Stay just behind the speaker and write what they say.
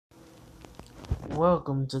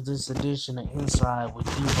Welcome to this edition of Inside with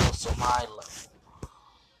Heroes on Milo.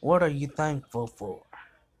 What are you thankful for?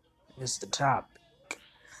 Is the topic.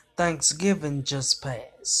 Thanksgiving just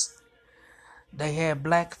passed. They had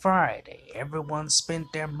Black Friday. Everyone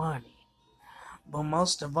spent their money. But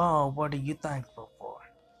most of all, what are you thankful for?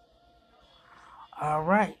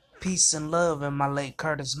 Alright, peace and love in my late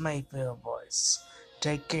Curtis Mayfield voice.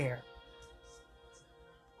 Take care.